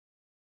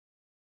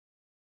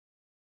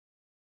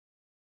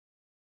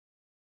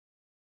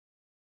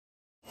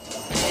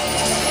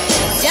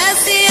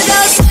see a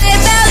those sleigh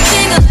bells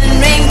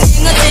jingling, ring,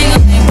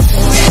 ting-a-ting-a-ling.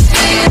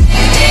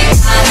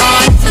 I'm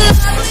on to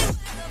lovely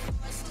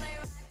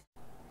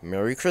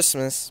Merry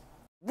Christmas.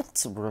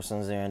 What's up,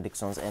 Brosons and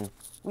Dixons, and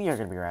we are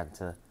gonna be reacting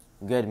to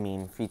Good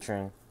Meme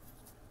featuring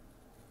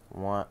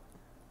I'm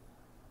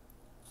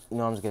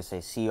just gonna say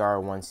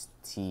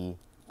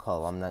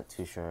Cr1tiKaL. I'm not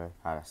too sure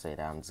how to say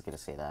that. I'm just gonna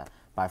say that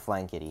by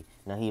Flying Kitty.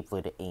 Now he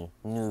uploaded a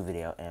new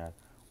video, and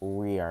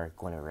we are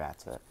going to react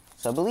to it.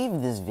 So I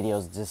believe this video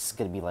is just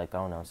gonna be like, I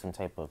don't know, some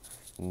type of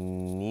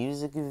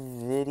music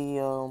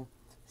video,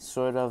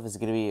 sort of. It's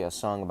gonna be a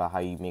song about how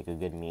you make a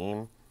good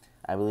meme.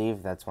 I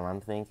believe that's what I'm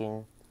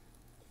thinking.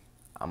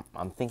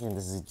 I'm thinking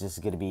this is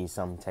just gonna be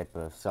some type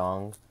of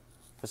song.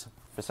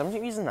 For some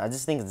reason, I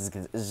just think it's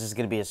just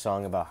gonna be a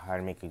song about how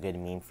to make a good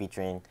meme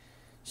featuring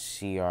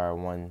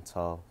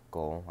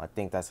Cr1tiKaL. I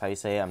think that's how you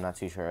say it. I'm not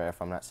too sure.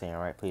 If I'm not saying it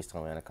right, please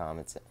tell me in the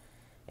comments.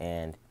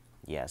 And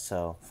yeah,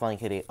 so Flying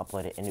Kitty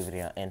uploaded a new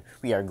video, and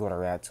we are going to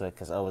react to it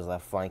because I always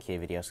love Flying Kitty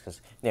videos because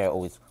they're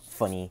always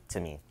funny to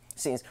me.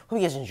 Since hope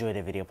you guys enjoyed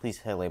the video, please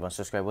hit like button,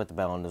 subscribe with the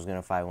bell, and those gonna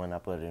notify when I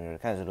upload a new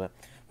video.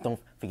 Don't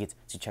forget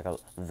to check out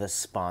the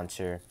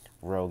sponsor,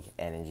 Rogue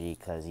Energy,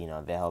 because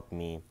they help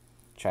me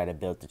try to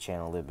build the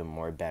channel a little bit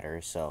more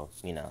better. So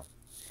yeah,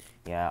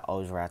 I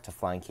always react to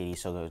Flying Kitty,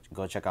 so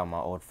go check out my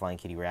old Flying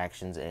Kitty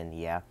reactions. And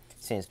yeah,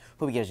 since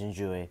hope you guys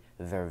enjoy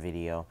their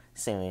video.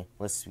 So anyway,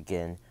 let's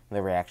begin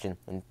the reaction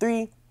in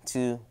 3,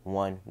 2,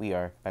 1. We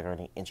are back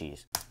running in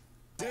cheese.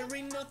 There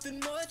ain't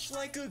nothing much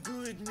like a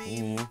good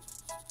meme.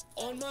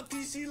 On my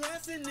PC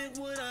laughing at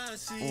what I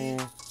see.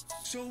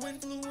 So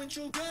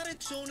influential, got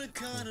its own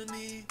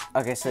economy.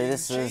 Okay, so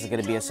this is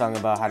gonna be a song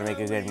about how to make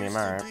a good meme,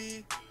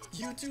 alright?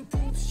 YouTube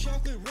poops,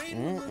 chocolate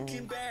rain,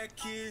 looking back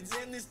kids,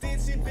 and this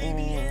dancing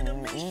baby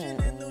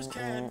animation and those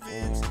cat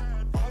vids.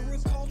 I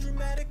recall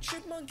dramatic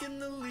chipmunk in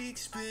the leak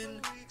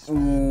spin. That's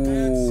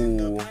in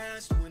the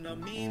past when our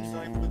memes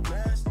like would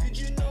last. Did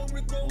you know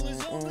Rick Roll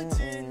is only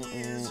 10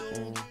 years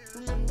old?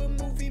 Remember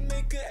Movie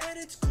Maker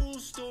edits, cool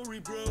story,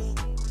 bro.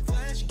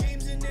 Flash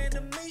games and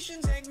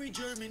animations, angry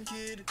German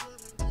kid.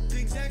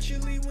 Things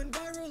actually went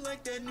viral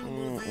like that new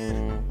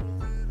movie.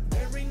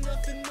 There ain't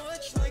nothing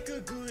much like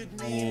a good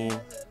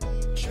meme.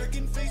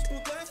 Checking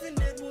Facebook,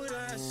 laughing at what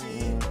I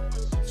see.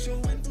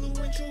 So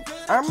influential.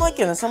 I'm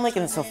liking this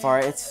so far.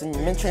 It's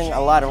mentioning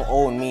a lot of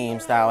old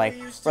memes that are like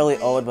really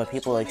old, but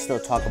people like still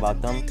talk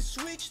about them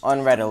on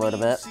Reddit a little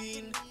bit.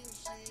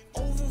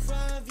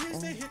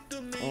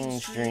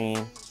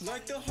 Stream.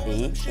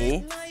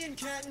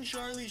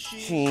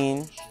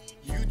 Sheen.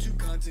 YouTube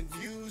content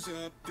views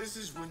up. This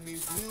is when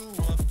these blew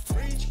up.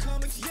 Rage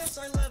comics, yes,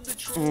 I love the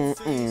troll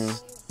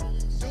face.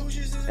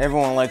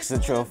 Everyone likes the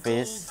troll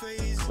face.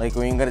 Like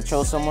when you gotta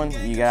troll someone,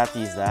 you gotta have to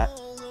use that.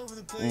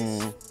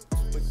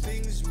 But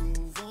things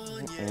move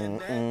on,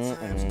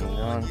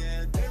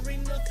 there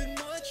ain't nothing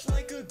much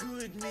like a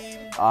good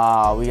meme.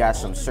 We got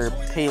some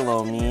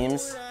Cr1tiKaL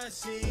memes.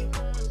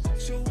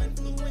 So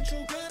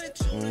influential, got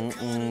its own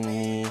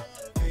economy.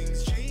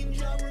 Things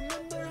change, I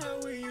remember how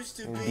it used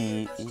to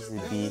be.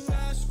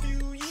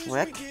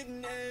 Shrek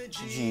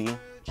G.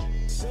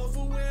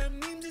 Self-aware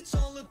memes, it's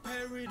all a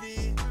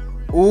parody.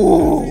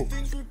 Ooh.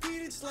 Things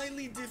repeated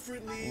slightly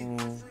differently.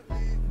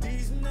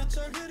 These nuts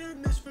are hit or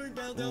miss for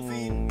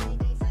Delphine.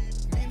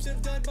 Memes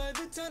have died by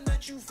the time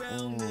that you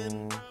found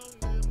them.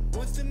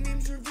 Once the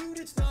memes reviewed,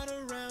 it's not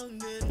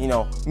around them.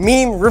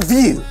 Meme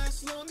review.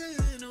 Lasts longer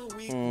than a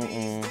week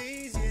these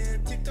days, yeah.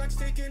 TikTok's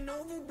taking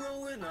over,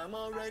 bro, and I'm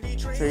already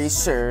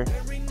Tracer.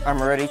 I'm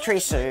already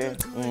Tracer.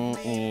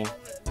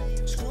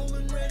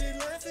 Scrolling Reddit,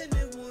 laughing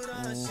at what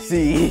I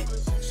See.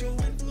 So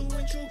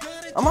influential,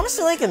 got it. I'm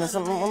honestly liking this.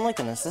 I'm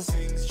liking this.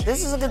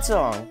 This is a good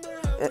song.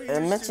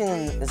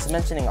 It's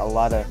mentioning a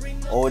lot of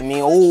old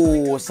memes.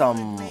 Oh,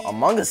 some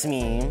Among Us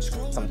memes.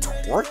 Some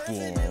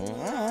twerking.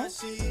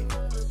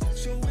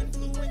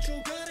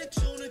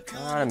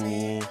 Not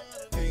me.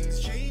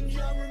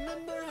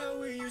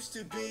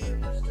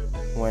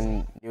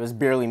 When it was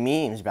barely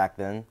memes back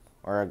then,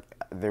 or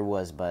there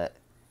was, but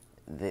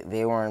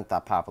they weren't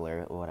that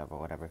popular.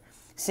 Whatever.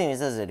 Anyways,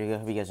 that's it. I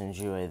hope you guys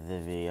enjoyed the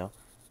video.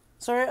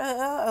 Sorry,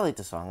 I like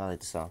the song.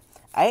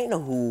 I didn't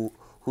know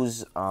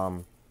who's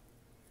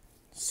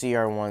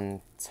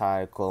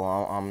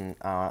Cr1tiKaL.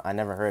 I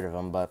never heard of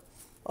him, but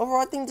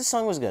overall, I think the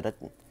song was good.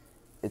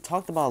 It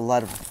talked about a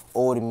lot of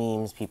old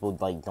memes people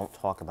like don't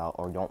talk about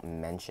or don't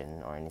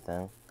mention or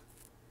anything.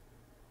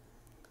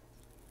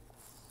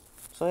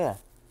 So yeah,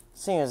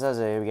 seeing as that's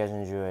it, if you guys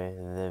enjoy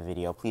the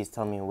video, please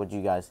tell me what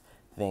you guys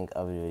think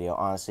of the video.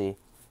 Honestly,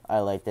 I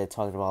liked it.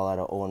 Talked about a lot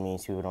of old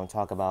memes people don't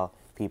talk about,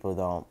 people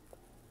don't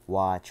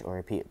watch,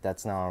 or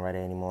that's not on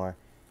Reddit anymore.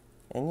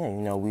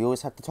 And yeah, we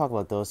always have to talk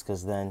about those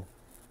because then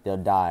they'll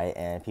die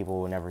and people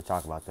will never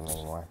talk about them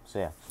anymore. So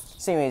yeah.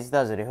 So anyways,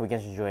 that's it. I hope you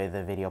guys enjoyed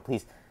the video.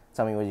 Please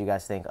tell me what you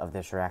guys think of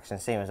this reaction.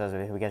 Same as those of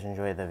you, if you guys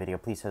enjoyed the video,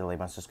 please hit the like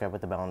button, subscribe with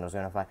the bell, and those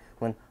notify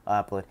when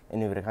I upload a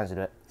new video.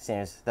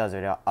 Same as those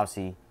video. I'll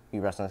see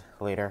you wrestlers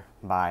later.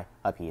 Bye.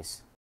 A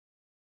peace.